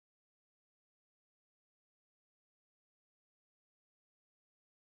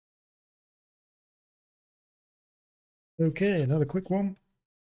Okay, another quick one.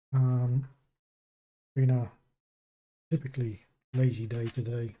 Been a typically lazy day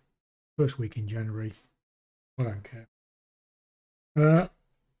today. First week in January. I don't care.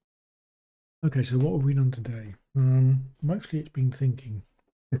 Okay, so what have we done today? Mostly it's been thinking.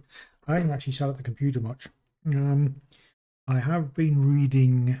 I haven't actually sat at the computer much. I have been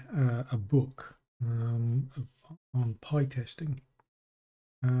reading a book on pie testing,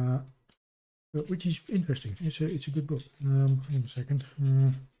 uh, which is interesting. It's a good book. Hang on a second.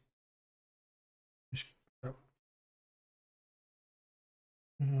 Just,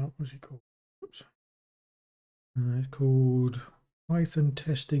 what's it called? Oops. It's called Python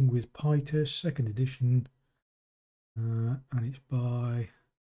Testing with PyTest, second edition, and it's by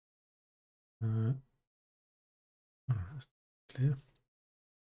that's clear.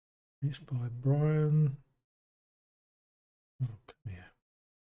 It's by Brian. Oh, come here.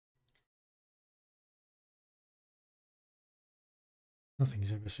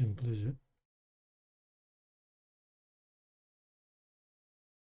 Nothing's ever simple, is it?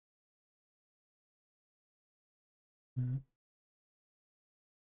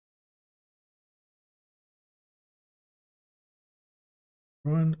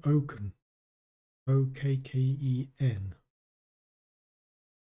 Brian Oken, Okken.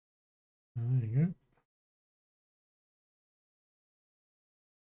 There you go.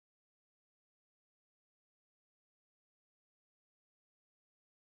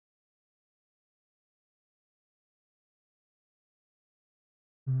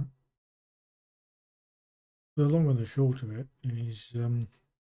 The long and the short of it is,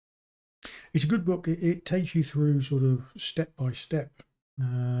 it's a good book. It takes you through sort of step by step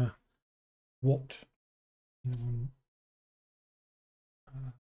what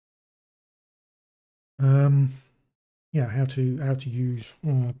yeah, how to use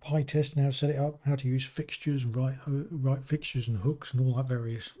PyTest and how to set it up, how to use fixtures, write fixtures and hooks and all that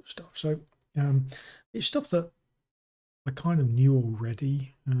various stuff. So it's stuff that I kind of knew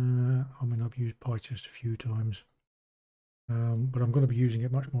already. I mean, I've used PyTest a few times, but I'm going to be using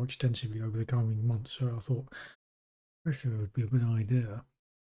it much more extensively over the coming months. So I thought pressure would be a good idea.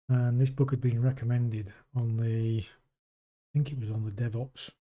 And this book had been recommended on the, I think it was on the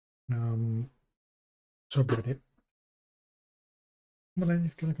DevOps subreddit. Come on then,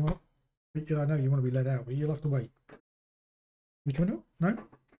 if you're going to come up. Yeah, I know you want to be let out, but you'll have to wait. You coming up? No?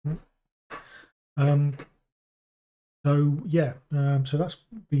 No? So yeah, so that's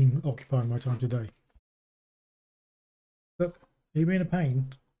been occupying my time today. Look, are you being a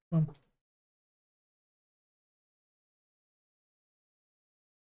pain? Come on.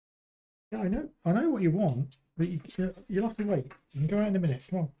 Yeah, I know what you want, but you'll have to wait. You can go out in a minute.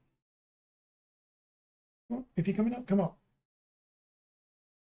 Come on. Come on. If you're coming up, come up.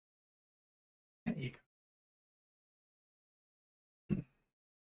 There you go.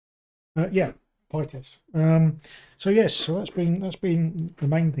 Yeah, PyTest. So yes, so that's been the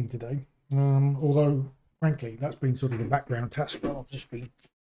main thing today. Although frankly, that's been sort of the background task. I've just been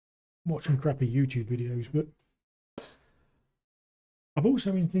watching crappy YouTube videos, but I've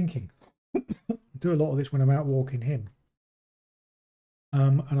also been thinking. Do a lot of this when I'm out walking in.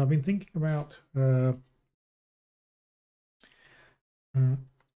 And I've been thinking about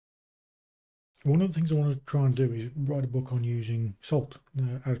one of the things I want to try and do is write a book on using salt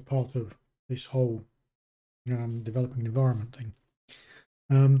as part of this whole developing environment thing.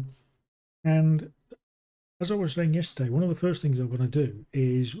 And as I was saying yesterday, one of the first things I'm going to do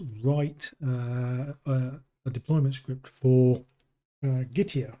is write a deployment script for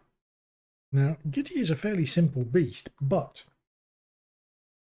Gitea. Now, Gitea is a fairly simple beast, but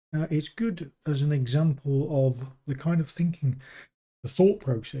it's good as an example of the kind of thinking, the thought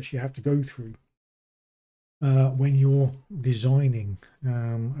process you have to go through when you're designing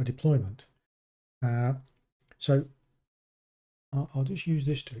a deployment. So I'll just use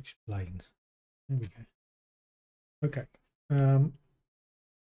this to explain. There we go. Okay. And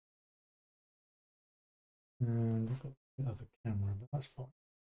I've got the other camera, but that's fine.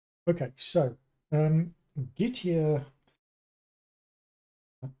 Okay, so Gitea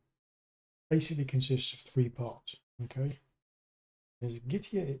basically consists of three parts. Okay, there's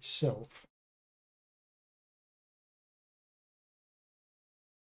Gitea itself.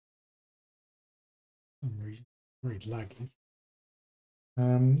 For some reason, very laggy.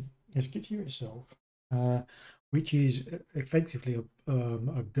 There's Gitea itself, which is effectively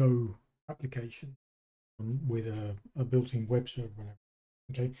a Go application with a built-in web server.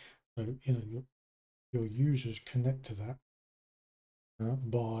 Okay, so you know your users connect to that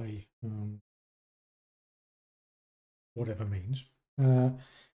by whatever means. Now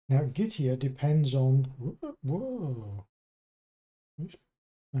Gitea depends on This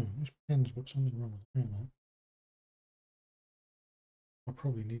pen's got something wrong with the pen. I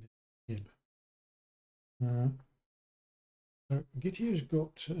probably need a nib. So Gittia's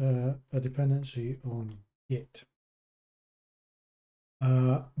got a dependency on Git,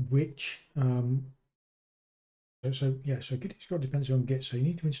 which so Gittia's got a dependency on Git. So you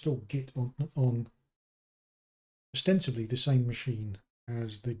need to install Git on ostensibly the same machine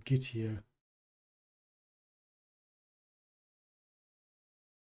as the Gitia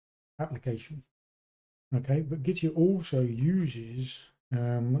application. Okay, but Gitia also uses a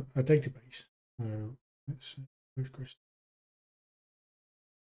database. So let's Postgres.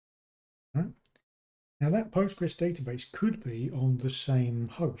 Right. Now that Postgres database could be on the same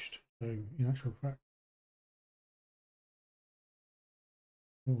host. So in actual fact,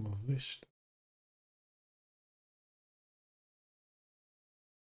 all of this.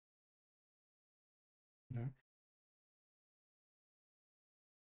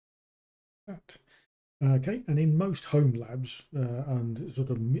 That. Okay, and in most home labs and sort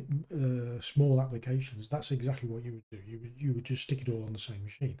of small applications, that's exactly what you would do. You would just stick it all on the same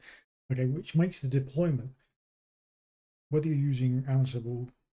machine. Okay, which makes the deployment, whether you're using Ansible,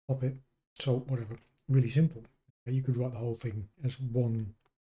 Puppet, Salt, whatever, really simple. Okay, you could write the whole thing as one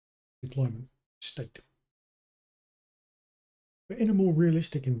deployment state. But in a more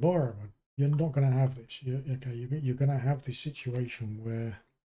realistic environment, you're not going to have this. You're going to have this situation where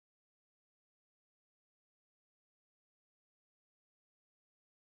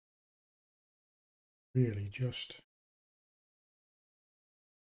really just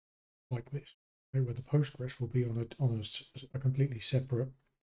like this, okay, where the Postgres will be on a completely separate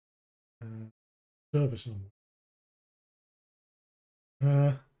server somewhere.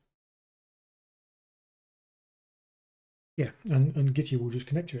 Yeah, and Gitia will just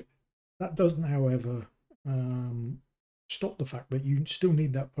connect to it. That doesn't, however, stop the fact that you still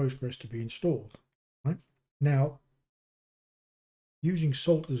need that Postgres to be installed. Right now, using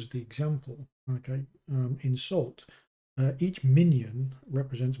Salt as the example, okay, in Salt, each minion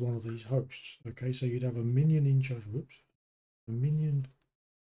represents one of these hosts. Okay, so you'd have a minion in charge. Whoops, a minion.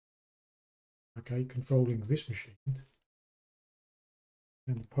 Okay, controlling this machine,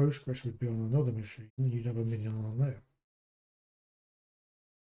 and Postgres would be on another machine, and you'd have a minion on there.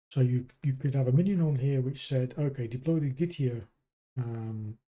 So you could have a minion on here which said, okay, deploy the Gitia,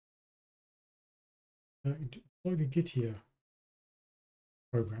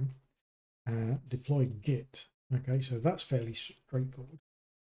 program, deploy Git. Okay, so that's fairly straightforward.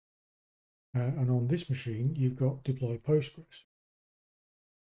 And on this machine, you've got deploy Postgres.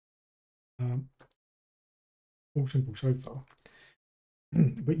 All simple so far,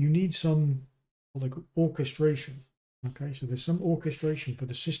 but you need some like orchestration. Okay, so there's some orchestration for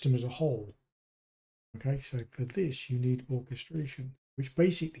the system as a whole. Okay, so for this, you need orchestration, which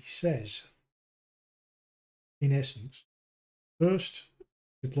basically says, in essence, first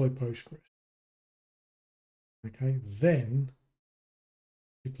deploy Postgres. Okay, then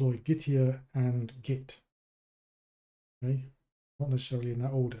deploy Gitia and Git. Okay, not necessarily in that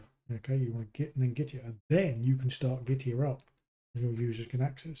order. Okay, you want Git and then Gitia, and then you can start Gitia up and your users can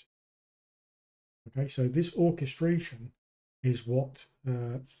access it. Okay, so this orchestration is what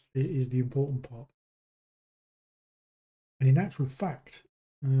is the important part. And in actual fact,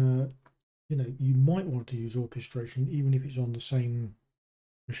 you might want to use orchestration even if it's on the same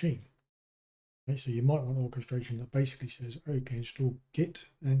machine. Okay, so you might want orchestration that basically says, okay, install Git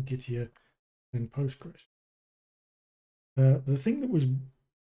and Gitia, then Postgres. The thing that was,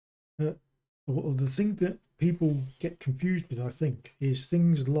 or the thing that people get confused with, I think, is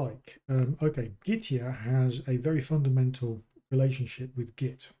things like, okay, Gitia has a very fundamental relationship with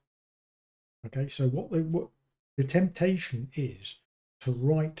Git. Okay, so what the temptation is to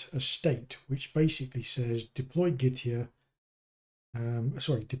write a state which basically says deploy Gitia,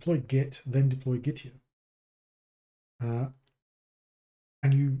 deploy Git, then deploy Gitia,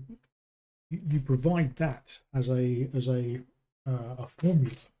 and you provide that as a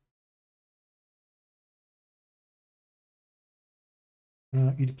formula.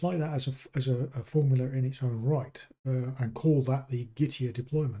 You deploy that as a formula in its own right and call that the Gitia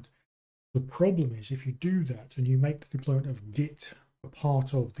deployment. The problem is if you do that and you make the deployment of Git a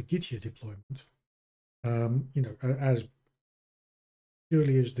part of the Gitia deployment, as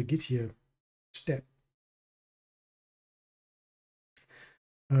purely as the Gitia step,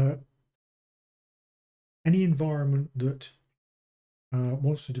 any environment that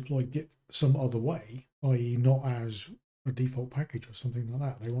wants to deploy Git some other way, i.e. not as a default package or something like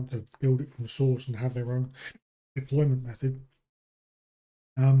that, they want to build it from source and have their own deployment method,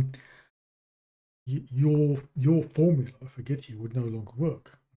 your formula for Gitea would no longer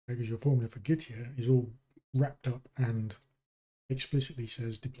work, because your formula for Gitea is all wrapped up and explicitly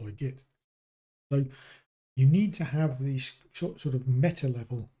says deploy Git. So you need to have these sort of meta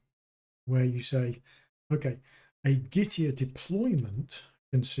level where you say, okay, a Gitea deployment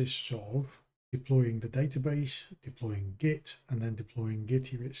consists of deploying the database, deploying Git, and then deploying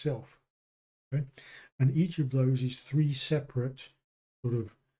Gitea itself. Okay, and each of those is 3 separate sort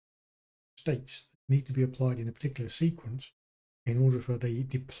of states that need to be applied in a particular sequence in order for the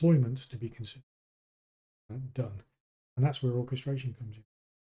deployment to be considered done. And that's where orchestration comes in.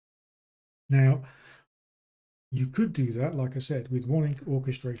 Now, you could do that, like I said, with one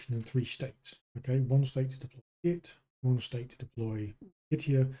orchestration and 3 states. Okay, 1 state to deploy Git, 1 state to deploy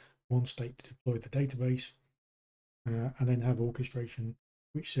Gitea, 1 state to deploy the database, and then have orchestration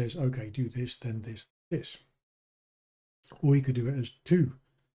which says, okay, do this, then this, this. Or you could do it as 2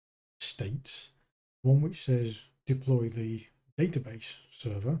 states, one which says deploy the database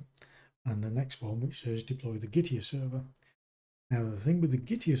server, and the next one which says deploy the Gitea server. Now, the thing with the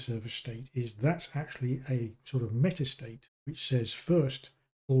Gitea server state is that's actually a sort of meta state which says first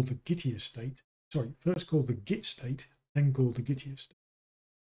call the Gitea state, first call the Git state, then call the Gitea state.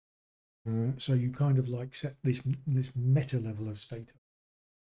 So you kind of like set this meta level of state.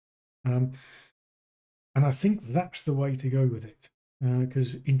 And I think that's the way to go with it,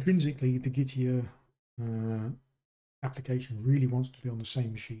 because intrinsically the Gitea application really wants to be on the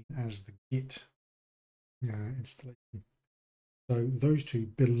same machine as the Git installation. So those two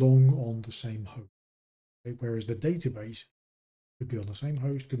belong on the same host, okay? Whereas the database could be on the same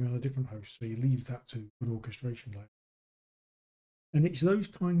host, could be on a different host. So you leave that to an orchestration layer. And it's those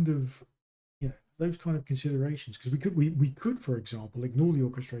kind of considerations, because we could, for example, ignore the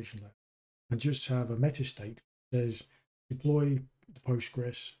orchestration layer and just have a meta state that says deploy the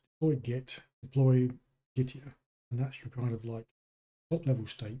Postgres, deploy Git, deploy Gitea, and that's your kind of like top level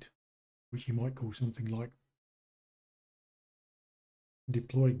state, which you might call something like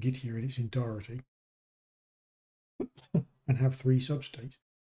deploy Gitea in its entirety, and have 3 substates.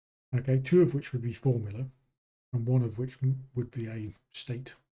 Okay, 2 of which would be formula, and 1 of which would be a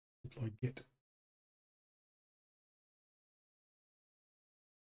state deploy Git.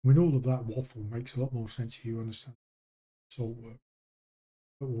 I mean, all of that waffle makes a lot more sense if you understand salt work,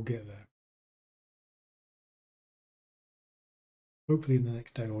 but we'll get there. Hopefully, in the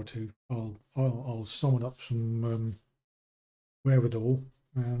next day or 2, I'll summon up some wherewithal,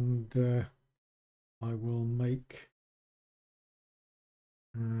 and I will make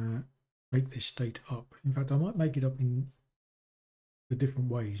this state up. In fact, I might make it up in the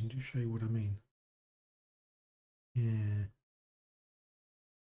different ways and just show you what I mean. Yeah.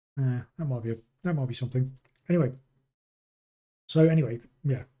 That might be something. Anyway,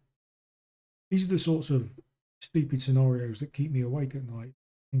 yeah, these are the sorts of stupid scenarios that keep me awake at night,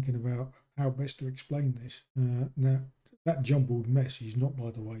 thinking about how best to explain this. Now, that jumbled mess is not, by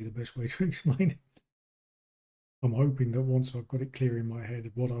the way, the best way to explain it. I'm hoping that once I've got it clear in my head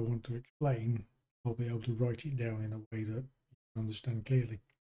of what I want to explain, I'll be able to write it down in a way that you can understand clearly.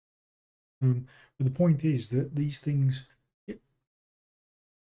 But the point is that these things,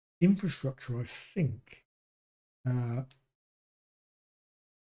 infrastructure, I think,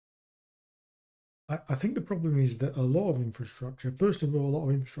 I think the problem is that a lot of infrastructure, first of all, a lot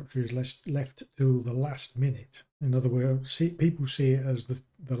of infrastructure is left till the last minute. In other words, people see it as the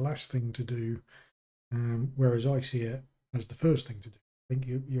last thing to do, whereas I see it as the first thing to do. I think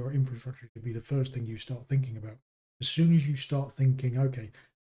your infrastructure should be the first thing you start thinking about. As soon as you start thinking, okay,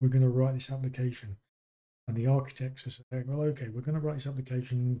 we're going to write this application, and the architects are saying, well, okay, we're going to write this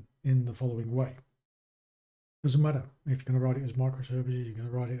application in the following way. Doesn't matter if you're going to write it as microservices, you're going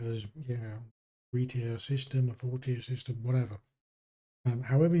to write it as, 3-tier system, a 4-tier system, whatever.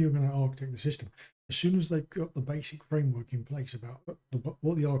 However you're going to architect the system, as soon as they've got the basic framework in place about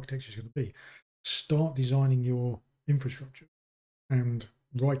what the architecture is going to be, start designing your infrastructure and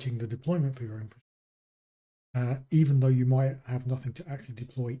writing the deployment for your infrastructure, even though you might have nothing to actually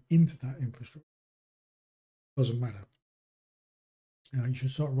deploy into that infrastructure. Doesn't matter. You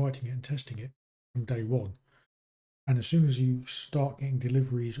should start writing it and testing it from day one. And as soon as you start getting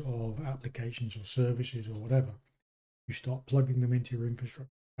deliveries of applications or services or whatever, you start plugging them into your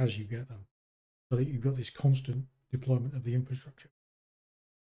infrastructure as you get them, so that you've got this constant deployment of the infrastructure.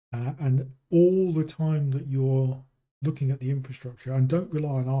 And all the time that you're looking at the infrastructure, and don't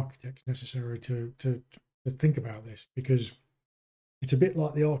rely on architects necessarily to think about this, because it's a bit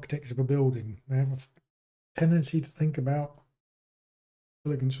like the architects of a building. They have a tendency to think about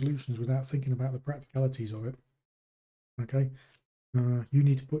elegant solutions without thinking about the practicalities of it. Okay, you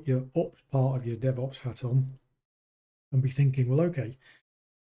need to put your ops part of your DevOps hat on and be thinking, well, okay,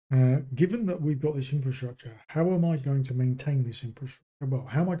 given that we've got this infrastructure, how am I going to maintain this infrastructure? Well,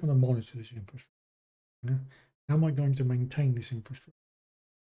 how am I going to monitor this infrastructure? Yeah? How am I going to maintain this infrastructure?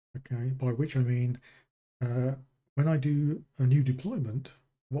 Okay, by which I mean, when I do a new deployment,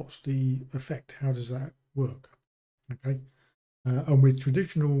 what's the effect? How does that work? Okay, and with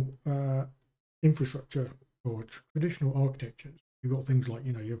traditional infrastructure or traditional architectures, you've got things like,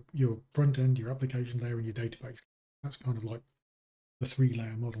 you know, your front end, your application layer, and your database. That's kind of like the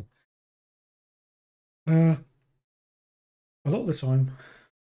 3-layer model. A lot of the time,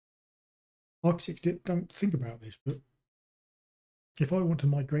 architects don't think about this, but if I want to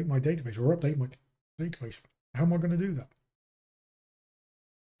migrate my database or update my database, how am I going to do that?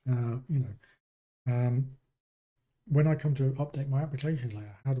 You know, when I come to update my application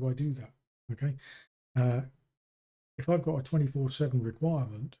layer, how do I do that? Okay, if I've got a 24/7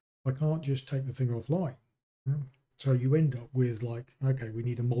 requirement, I can't just take the thing offline. Yeah? So you end up with like, okay, we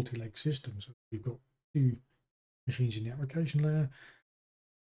need a multi-leg system. So you've got 2 machines in the application layer,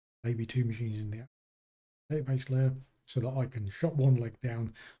 maybe 2 machines in the database layer, so that I can shut one leg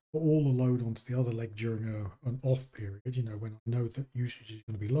down, put all the load onto the other leg during an off period, you know, when I know that usage is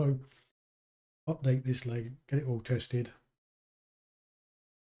going to be low, update this leg, get it all tested,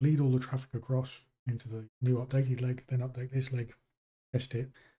 lead all the traffic across into the new updated leg, then update this leg, test it,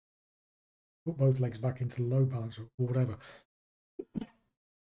 put both legs back into the load balancer or whatever.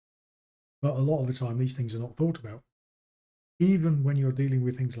 But a lot of the time, these things are not thought about, even when you're dealing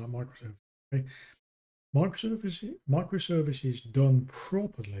with things like microservices. Okay? Microservices done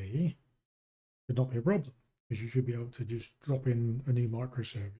properly should not be a problem, because you should be able to just drop in a new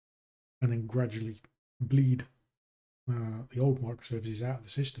microservice and then gradually bleed the old microservices out of the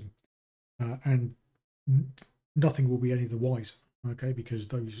system, and nothing will be any the wiser. Okay, because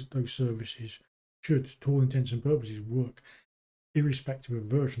those services should, to all intents and purposes, work irrespective of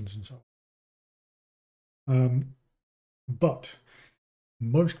versions and so on. But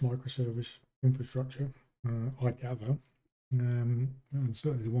most microservice infrastructure, I gather, and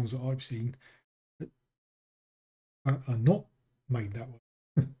certainly the ones that I've seen, are not made that way.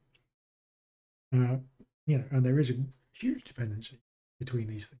 You know, and there is a huge dependency between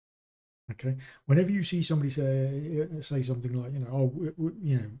these things. Okay, whenever you see somebody say something like, you know, oh,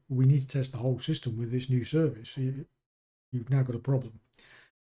 you know, we need to test the whole system with this new service, you've now got a problem,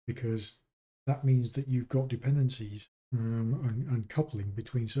 because that means that you've got dependencies and coupling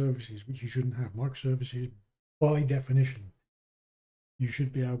between services, which you shouldn't have. Microservices, by definition, you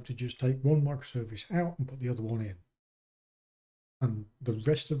should be able to just take one microservice out and put the other one in, and the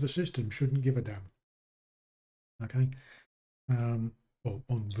rest of the system shouldn't give a damn. Okay, well,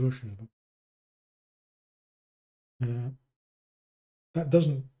 on version of them. That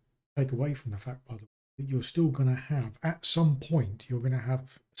doesn't take away from the fact, by the way, that you're still going to have, at some point, you're going to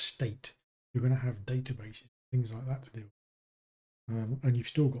have state, you're going to have databases, things like that to deal with. And you've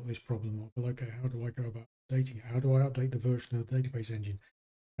still got this problem of, well, okay, how do I go about updating it? How do I update the version of the database engine?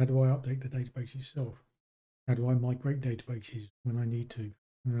 How do I update the database itself? How do I migrate databases when I need to?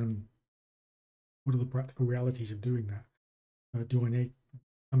 What are the practical realities of doing that?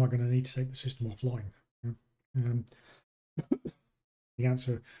 Am I going to need to take the system offline?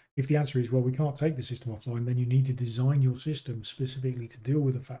 If the answer is, well, we can't take the system offline, then you need to design your system specifically to deal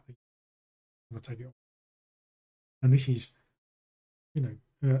with the fact that you want to take it off. And this is, you know,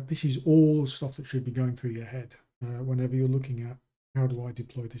 this is all stuff that should be going through your head whenever you're looking at, how do I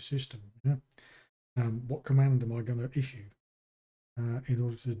deploy this system? Yeah? What command am I going to issue in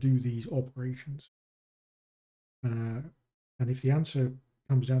order to do these operations? And if the answer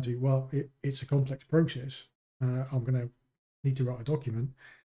comes down to, well, it's a complex process, I'm going to need to write a document,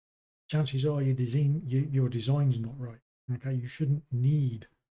 chances are your design's not right. Okay, you shouldn't need,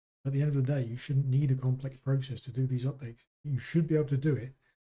 at the end of the day, you shouldn't need a complex process to do these updates. You should be able to do it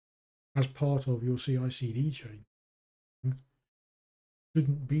as part of your CI/CD chain. It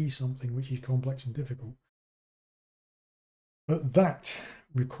shouldn't be something which is complex and difficult. But that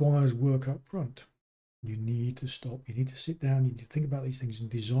requires work up front. You need to stop, you need to sit down, you need to think about these things and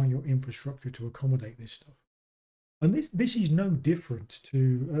design your infrastructure to accommodate this stuff. And this is no different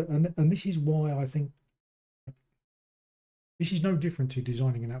to, and this is why I think this is no different to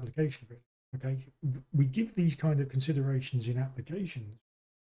designing an application. Okay, we give these kind of considerations in applications.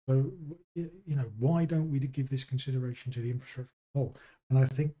 So, you know, why don't we give this consideration to the infrastructure as a whole? And I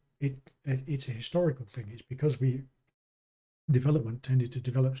think it's a historical thing. It's because development tended to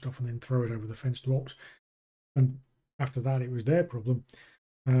develop stuff and then throw it over the fence to ops, and after that it was their problem.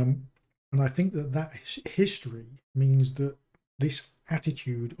 And I think that history means that this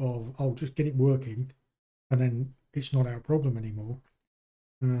attitude of, oh, just get it working and then it's not our problem anymore.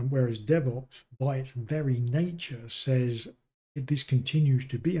 Whereas DevOps, by its very nature, says this continues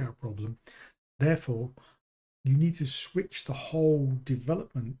to be our problem. Therefore, you need to switch the whole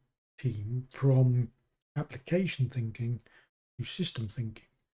development team from application thinking to system thinking.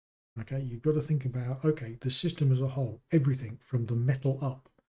 Okay, you've got to think about, okay, the system as a whole, everything from the metal up,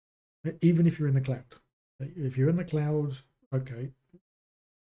 even if you're in the cloud. If you're in the cloud, okay,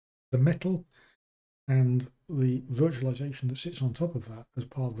 the metal and the virtualization that sits on top of that as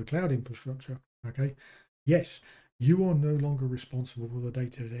part of the cloud infrastructure, okay, yes, you are no longer responsible for the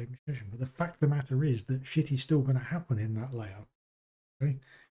day-to-day administration, but the fact of the matter is that shit is still going to happen in that layer, okay,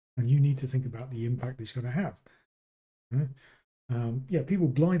 and you need to think about the impact it's going to have. Yeah, people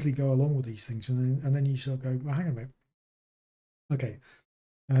blindly go along with these things, and then you sort of go, well, hang on a minute, okay,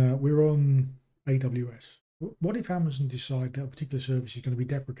 we're on AWS. What if Amazon decide that a particular service is going to be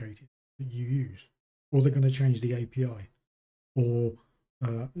deprecated that you use, or they're going to change the API, or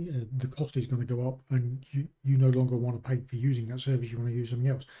the cost is going to go up and you no longer want to pay for using that service, you want to use something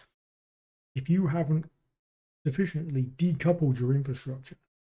else. If you haven't sufficiently decoupled your infrastructure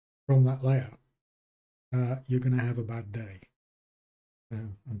from that layer, you're going to have a bad day,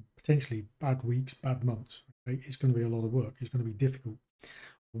 and potentially bad weeks, bad months. Okay? It's going to be a lot of work. It's going to be difficult.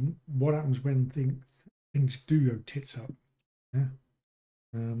 What happens when things do go tits up? Yeah?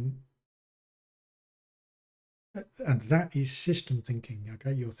 And that is system thinking.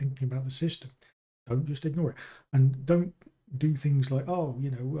 Okay, you're thinking about the system. Don't just ignore it, and don't do things like, oh,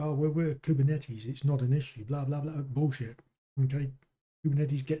 you know, oh, we're Kubernetes, it's not an issue, blah blah blah, bullshit. Okay,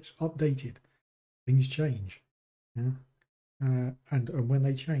 Kubernetes gets updated, things change. Yeah, and when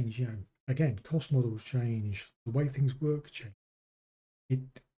they change, you know, again, cost models change, the way things work change.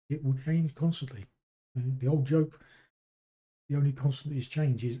 It will change constantly. The old joke, the only constant is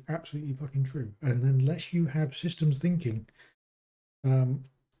change, is absolutely fucking true. And unless you have systems thinking,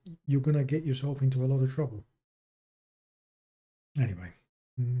 you're going to get yourself into a lot of trouble. Anyway,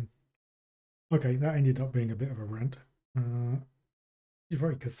 okay, that ended up being a bit of a rant. It's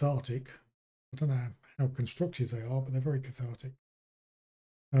very cathartic. I don't know how constructive they are, but they're very cathartic.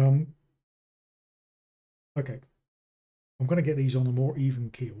 Okay, I'm going to get these on a more even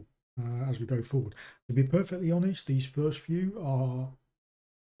keel as we go forward. To be perfectly honest, these first few are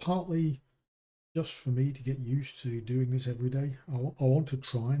partly just for me to get used to doing this every day. I want to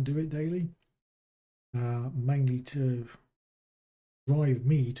try and do it daily, mainly to drive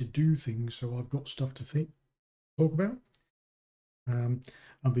me to do things so I've got stuff to talk about. And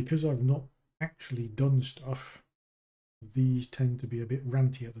because I've not actually done stuff, these tend to be a bit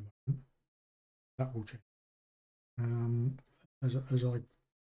ranty at the moment. That will change. As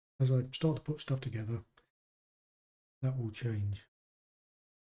I start to put stuff together, that will change.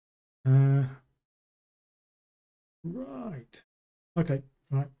 Right. Okay.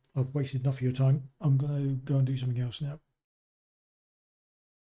 Right. I've wasted enough of your time. I'm going to go and do something else now.